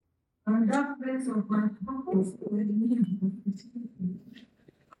of my purpose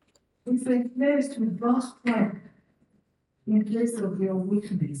is a place with God's strength in place of your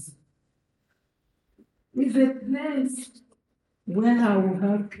weakness. It's a place where I will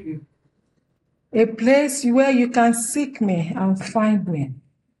help you. A place where you can seek me and find me.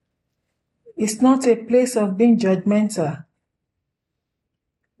 It's not a place of being judgmental,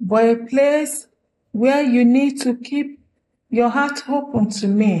 but a place where you need to keep your heart open to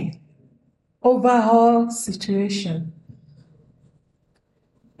me over all situation.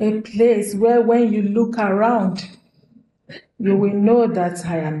 A place where when you look around, you will know that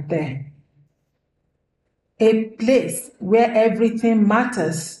I am there. A place where everything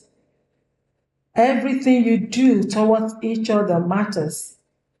matters. Everything you do towards each other matters.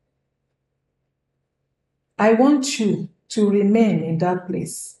 I want you to remain in that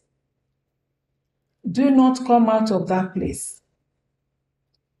place. Do not come out of that place.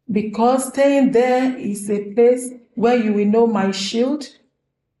 Because staying there is a place where you will know my shield,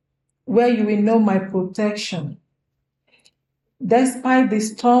 where you will know my protection. Despite the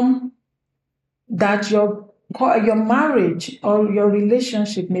storm that your marriage or your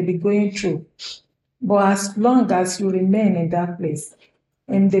relationship may be going through, but as long as you remain in that place,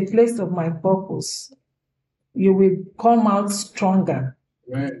 in the place of my purpose, you will come out stronger.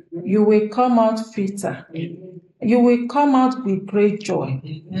 Right. You will come out fitter. You will come out with great joy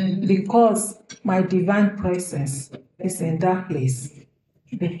because my divine presence is in that place,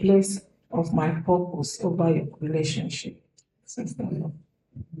 the place of my purpose over your relationship.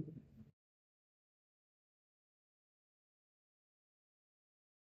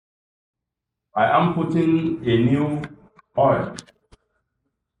 I am putting a new oil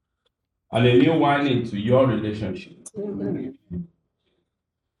and a new wine into your relationship. Amen.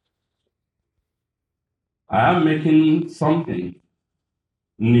 I am making something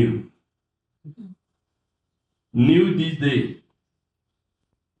new. New this day.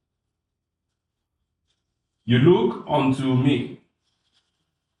 You look unto me.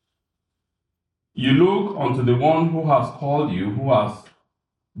 You look unto the one who has called you, who has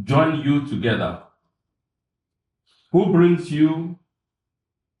joined you together, who brings you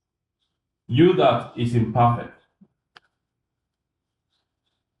that is imperfect.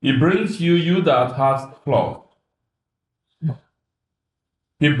 He brings you that has flaws.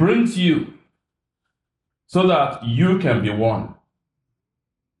 He brings you so that you can be one.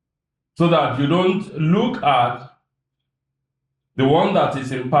 So that you don't look at the one that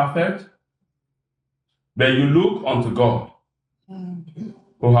is imperfect, but you look unto God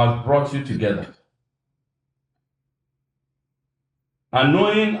who has brought you together. And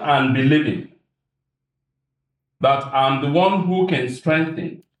knowing and believing that I'm the one who can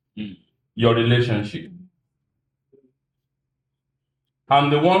strengthen your relationship. I'm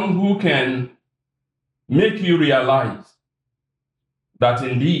the one who can make you realize that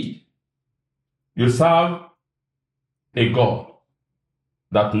indeed you serve a God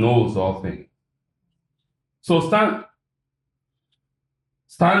that knows all things. So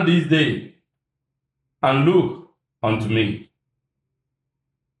stand this day and look unto me.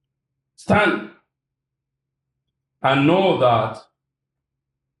 Stand and know that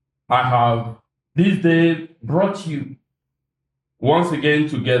I have this day brought you once again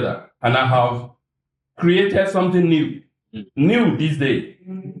together, and I have created something new this day.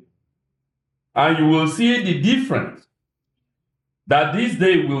 And you will see the difference that this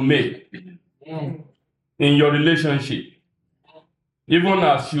day will make in your relationship. Even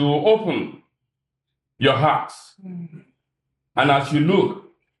as you open your hearts and as you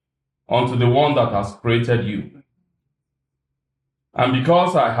look unto the one that has created you. And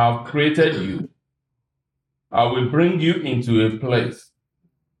because I have created you, I will bring you into a place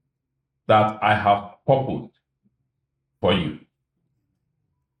that I have purposed for you.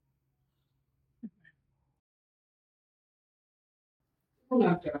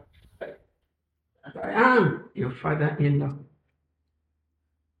 I am your father-in-law.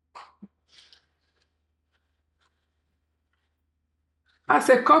 As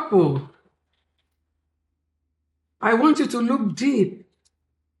a couple, I want you to look deep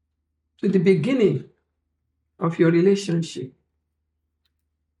to the beginning of your relationship.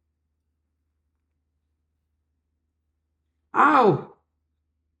 How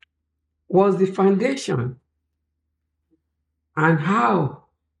was the foundation? And how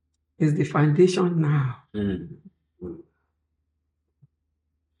is the foundation now?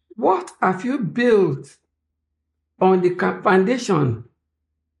 What have you built on the foundation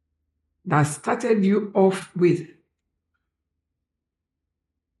that started you off with?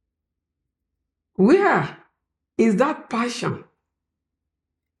 Where is that passion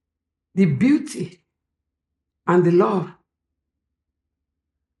the beauty and the love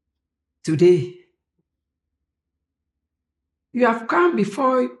today. You have come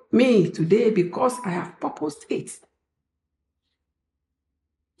before me today because I have purposed it.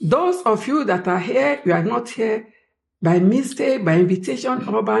 Those of you that are here, you are not here by mistake, by invitation,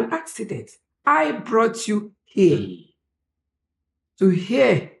 or by an accident. I brought you here to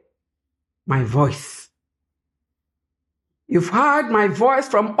hear my voice. You've heard my voice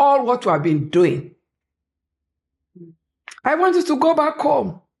from all what you have been doing. I want you to go back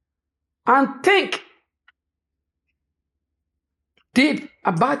home and think deep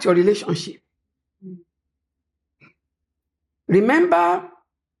about your relationship. Remember,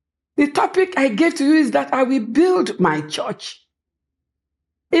 the topic I gave to you is that I will build my church.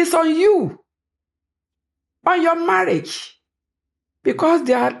 It's on you, on your marriage, because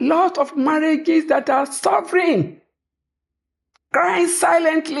there are a lot of marriages that are suffering, crying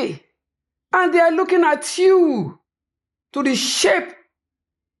silently, and they are looking at you to reshape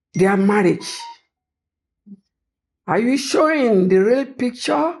their marriage. Are you showing the real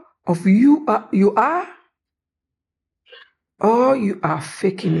picture of you are, or you are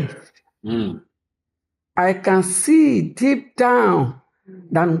faking it? I can see deep down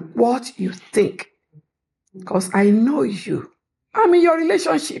than what you think, because I know you. I'm in your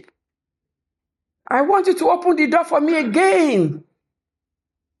relationship. I want you to open the door for me again,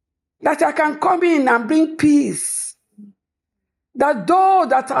 that I can come in and bring peace. That those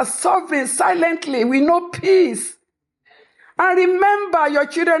that are suffering silently will know peace. And remember, your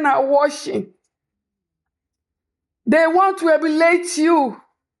children are watching. They want to emulate you.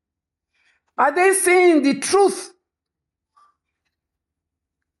 Are they seeing the truth?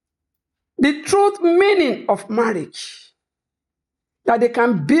 The truth meaning of marriage that they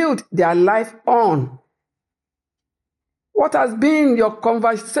can build their life on. What has been your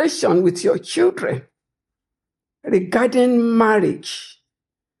conversation with your children regarding marriage,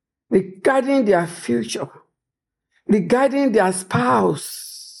 regarding their future, regarding their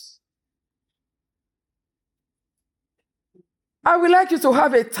spouse? I would like you to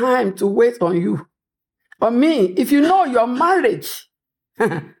have a time to wait on you, on me. If you know your marriage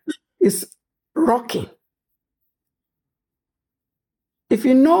is rocking, if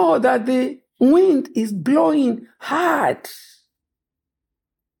you know that the wind is blowing hard,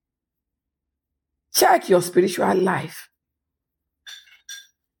 check your spiritual life.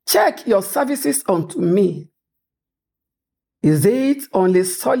 Check your services unto me. Is it on the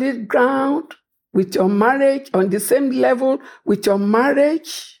solid ground with your marriage, on the same level with your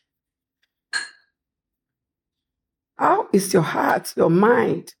marriage? How is your heart, your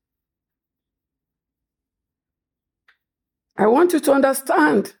mind? I want you to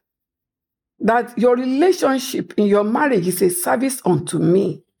understand that your relationship in your marriage is a service unto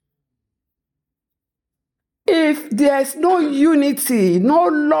me. If there is no unity, no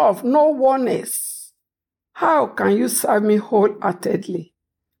love, no oneness, how can you serve me wholeheartedly?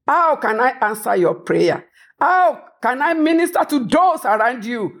 How can I answer your prayer? How can I minister to those around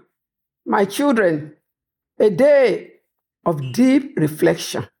you? My children, a day of deep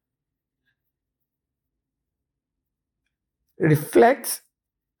reflection. Reflect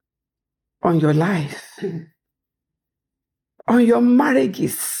on your life, on your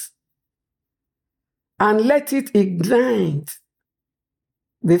marriages, and let it ignite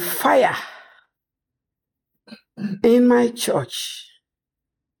the fire in my church,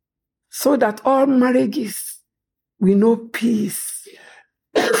 so that all marriages will know peace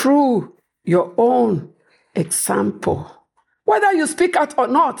through your own example. Whether you speak out or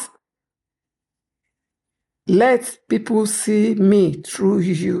not, let people see me through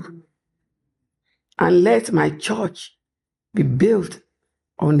you, and let my church be built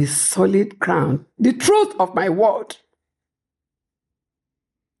on a solid ground, the truth of my word.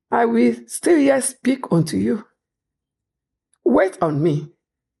 I will still yet speak unto you. Wait on me.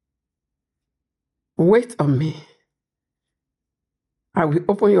 Wait on me. I will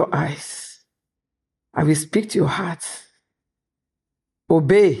open your eyes. I will speak to your heart.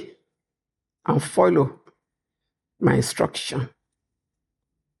 Obey and follow my instruction.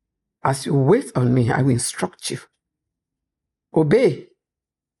 As you wait on me, I will instruct you. Obey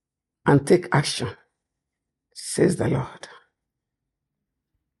and take action, says the Lord.